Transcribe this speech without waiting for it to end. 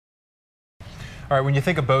All right, when you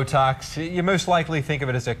think of Botox, you most likely think of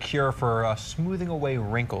it as a cure for smoothing away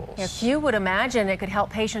wrinkles. If you would imagine it could help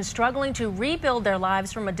patients struggling to rebuild their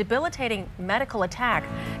lives from a debilitating medical attack.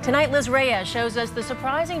 Tonight, Liz Reyes shows us the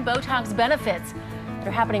surprising Botox benefits that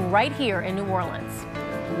are happening right here in New Orleans.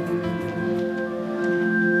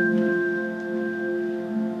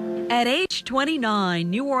 At age 29,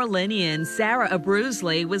 New Orleanian Sarah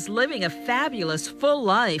Abrusley was living a fabulous full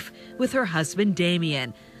life with her husband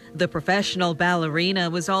Damien. The professional ballerina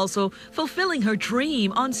was also fulfilling her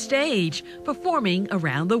dream on stage, performing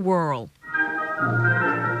around the world.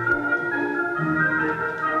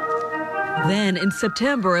 Then, in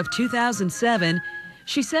September of 2007,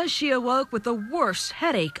 she says she awoke with the worst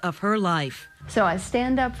headache of her life. So I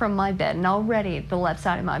stand up from my bed, and already the left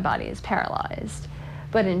side of my body is paralyzed.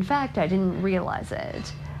 But in fact, I didn't realize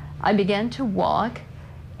it. I began to walk,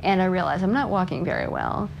 and I realized I'm not walking very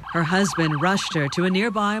well. Her husband rushed her to a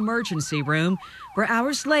nearby emergency room, where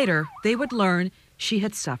hours later they would learn she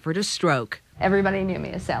had suffered a stroke. Everybody knew me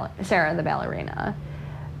as Sarah the ballerina,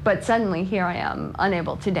 but suddenly here I am,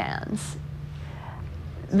 unable to dance.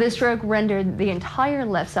 The stroke rendered the entire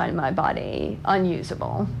left side of my body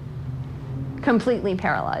unusable. Completely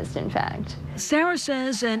paralyzed, in fact. Sarah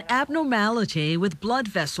says an abnormality with blood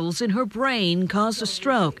vessels in her brain caused a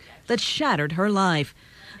stroke that shattered her life.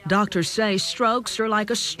 Doctors say strokes are like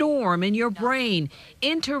a storm in your brain,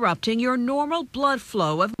 interrupting your normal blood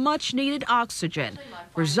flow of much-needed oxygen,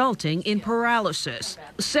 resulting in paralysis.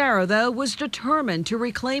 Sarah, though, was determined to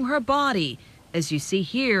reclaim her body, as you see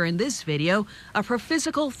here in this video of her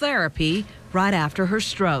physical therapy right after her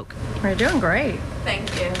stroke. You're doing great. Thank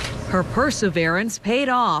you. Her perseverance paid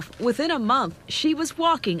off. Within a month, she was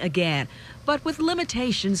walking again, but with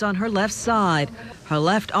limitations on her left side. Her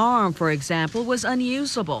left arm, for example, was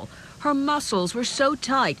unusable. Her muscles were so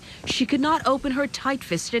tight, she could not open her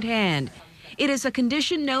tight-fisted hand. It is a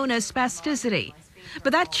condition known as spasticity.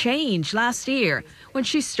 But that changed last year when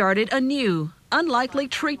she started a new, unlikely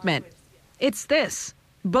treatment. It's this,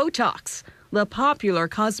 Botox, the popular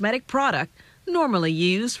cosmetic product normally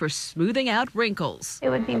used for smoothing out wrinkles. It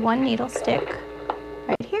would be one needle stick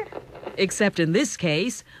right here. Except in this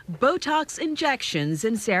case, Botox injections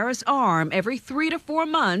in Sarah's arm every 3 to 4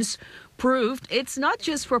 months proved it's not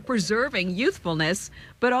just for preserving youthfulness,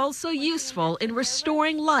 but also useful in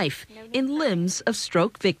restoring life in limbs of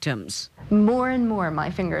stroke victims. More and more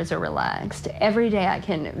my fingers are relaxed. Every day I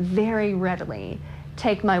can very readily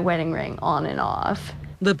take my wedding ring on and off.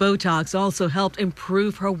 The Botox also helped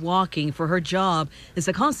improve her walking for her job as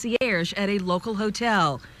a concierge at a local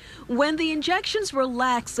hotel. When the injections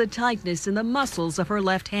relaxed the tightness in the muscles of her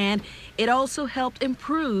left hand, it also helped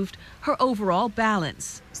improve her overall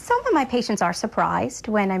balance. Some of my patients are surprised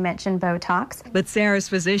when I mention Botox. But Sarah's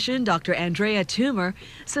physician, Dr. Andrea Toomer,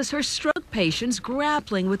 says her stroke patients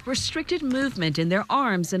grappling with restricted movement in their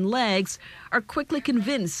arms and legs are quickly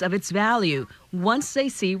convinced of its value once they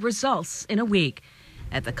see results in a week.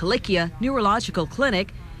 At the Culicchia Neurological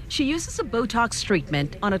Clinic, she uses a Botox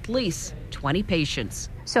treatment on at least 20 patients.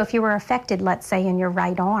 So if you were affected, let's say, in your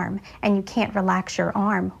right arm and you can't relax your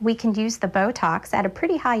arm, we can use the Botox at a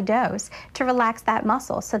pretty high dose to relax that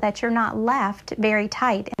muscle so that you're not left very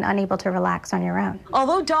tight and unable to relax on your own.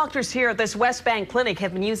 Although doctors here at this West Bank clinic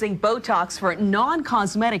have been using Botox for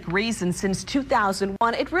non-cosmetic reasons since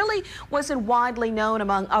 2001, it really wasn't widely known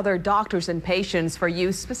among other doctors and patients for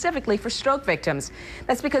use specifically for stroke victims.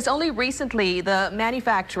 That's because only recently the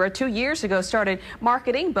manufacturer 2 years ago started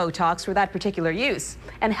marketing Botox for that particular use.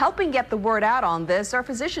 And helping get the word out on this are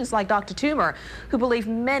physicians like Dr. Toomer, who believe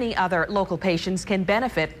many other local patients can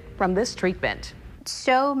benefit from this treatment.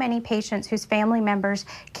 So many patients whose family members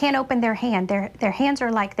can't open their hand. Their hands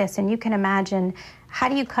are like this, and you can imagine, how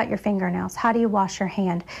do you cut your fingernails? How do you wash your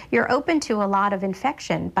hand? You're open to a lot of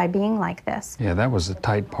infection by being like this. Yeah, that was the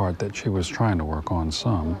tight part that she was trying to work on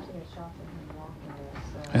some.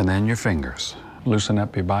 And then your fingers. Loosen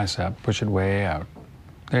up your bicep, push it way out.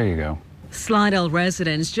 There you go. Slidell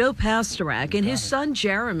residents Joe Pastorek and his son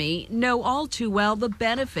Jeremy know all too well the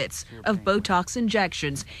benefits of Botox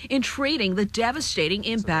injections in treating the devastating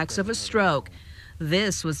impacts of a stroke.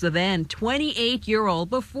 This was the then 28-year-old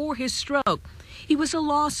before his stroke. He was a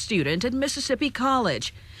law student at Mississippi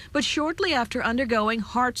College, but shortly after undergoing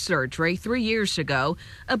heart surgery 3 years ago,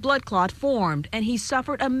 a blood clot formed and he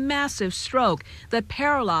suffered a massive stroke that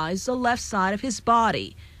paralyzed the left side of his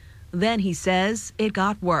body. Then, he says, it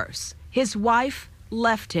got worse. His wife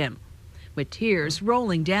left him. With tears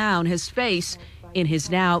rolling down his face, in his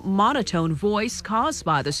now monotone voice caused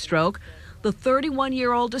by the stroke, the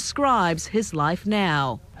 31-year-old describes his life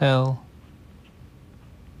now. Hell.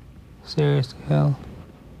 Seriously, hell.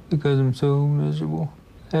 because I'm so miserable.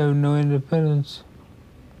 I have no independence.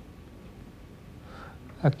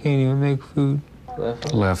 I can't even make food.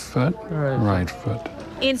 Left foot, right foot.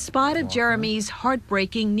 In spite of Jeremy's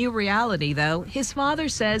heartbreaking new reality, though, his father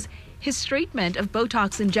says his treatment of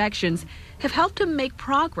Botox injections have helped him make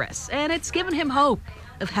progress, and it's given him hope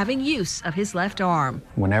of having use of his left arm.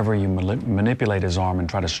 Whenever you manipulate his arm and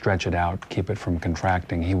try to stretch it out, keep it from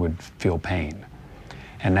contracting, he would feel pain.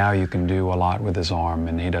 And now you can do a lot with his arm,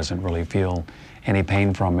 and he doesn't really feel any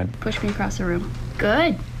pain from it. Push me across the room.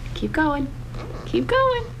 Good. Keep going. Keep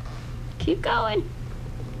going. Keep going.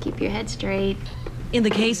 Keep your head straight. In the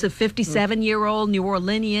case of 57-year-old New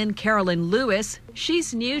Orleanian Carolyn Lewis,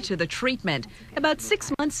 she's new to the treatment, about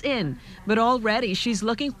 6 months in, but already she's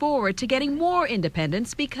looking forward to getting more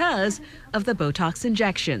independence because of the Botox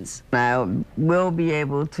injections. I will be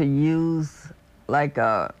able to use like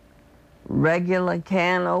a regular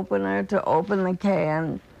can opener to open the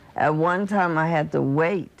can. At one time I had to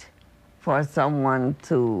wait for someone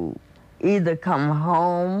to either come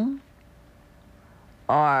home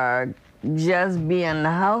or just be in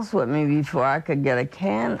the house with me before I could get a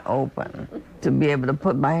can open to be able to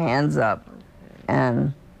put my hands up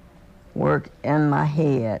and work in my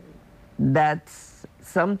head.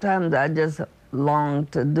 Sometimes I just long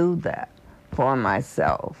to do that for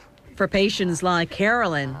myself. For patients like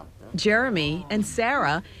Carolyn, Jeremy, and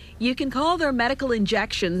Sarah, you can call their medical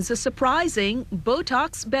injections a surprising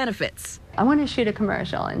Botox benefits. I want to shoot a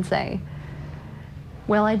commercial and say,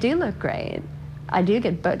 well, I do look great. I do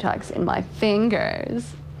get Botox in my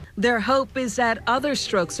fingers. Their hope is that other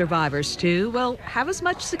stroke survivors, too, will have as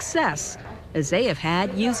much success as they have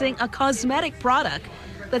had using a cosmetic product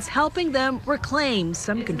that's helping them reclaim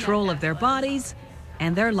some control of their bodies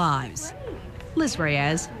and their lives. Liz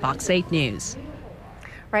Reyes, Fox 8 News.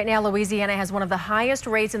 Right now, Louisiana has one of the highest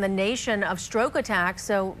rates in the nation of stroke attacks,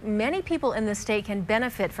 so many people in the state can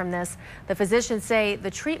benefit from this. The physicians say the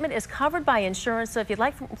treatment is covered by insurance, so if you'd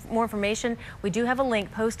like more information, we do have a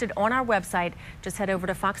link posted on our website. Just head over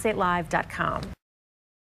to fox8live.com.